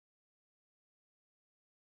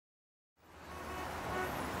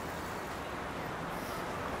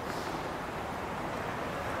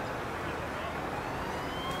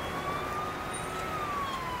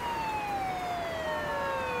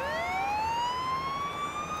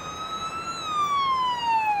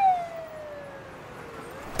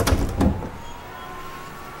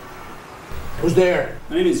Who's there?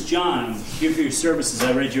 My name is John. I'm here for your services.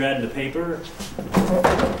 I read your ad in the paper.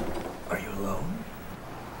 Are you alone?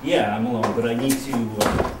 Yeah, I'm alone, but I need to...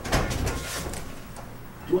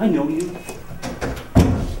 Do I know you?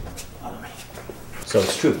 Follow me. So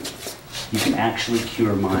it's true. You can actually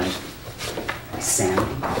cure my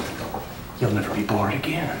sanity. You'll never be bored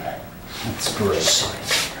again. That's great.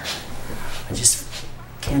 I just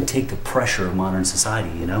can't take the pressure of modern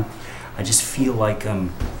society, you know? I just feel like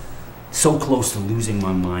I'm so close to losing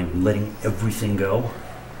my mind and letting everything go.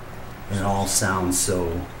 And it all sounds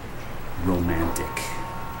so romantic.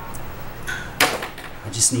 I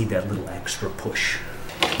just need that little extra push.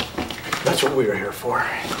 That's what we were here for.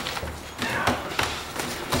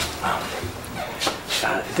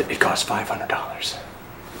 It costs $500.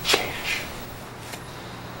 Cash.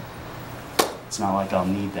 It's not like I'll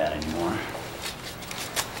need that anymore.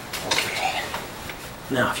 Okay.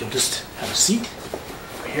 Now, if you'll just have a seat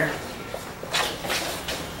over here.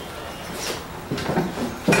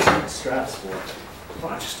 Straps for it.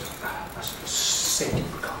 Well, just a safety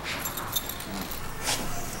precaution.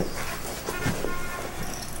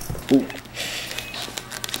 Ooh.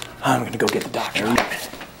 I'm gonna go get the doctor.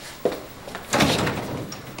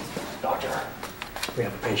 Doctor, we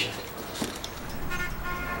have a patient.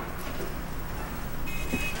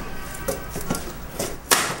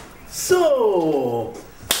 So,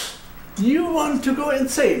 you want to go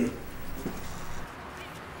insane?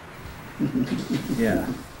 Yeah.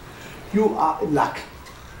 You are in luck.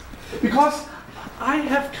 Because I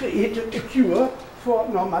have created a cure for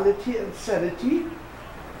normality and sanity,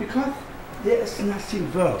 because there is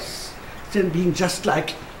nothing worse than being just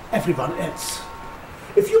like everyone else.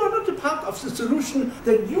 If you are not a part of the solution,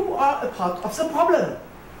 then you are a part of the problem.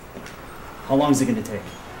 How long is it going to take?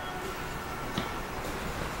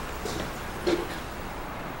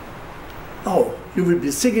 Oh, you will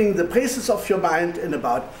be singing the praises of your mind in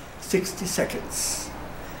about 60 seconds.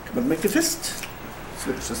 Come on, make a fist.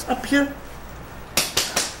 Switch this up here.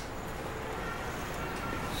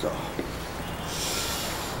 So.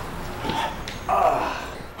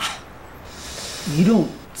 You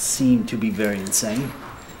don't seem to be very insane.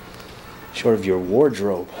 Short of your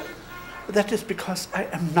wardrobe. That is because I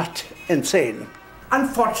am not insane.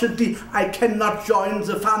 Unfortunately, I cannot join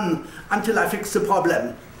the fun until I fix the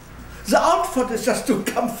problem. The outfit is just to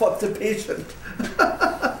comfort the patient.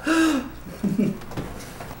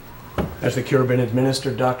 Has the cure been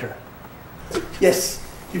administered, doctor? Yes,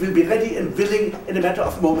 you will be ready and willing in a matter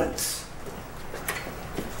of moments.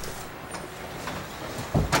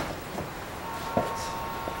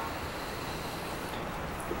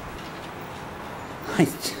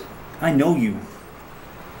 I know you.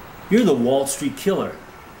 You're the Wall Street killer.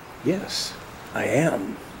 Yes, I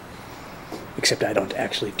am. Except I don't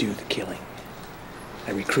actually do the killing.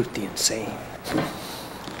 I recruit the insane.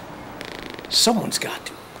 Someone's got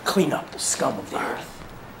to clean up the scum of the earth.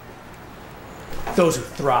 Those who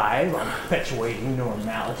thrive on perpetuating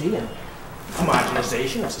normality and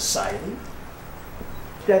homogenization of society.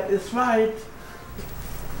 That is right.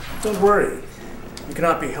 Don't worry. You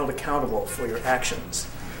cannot be held accountable for your actions.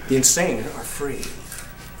 The insane are free.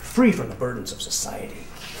 Free from the burdens of society.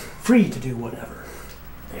 Free to do whatever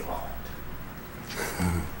they want.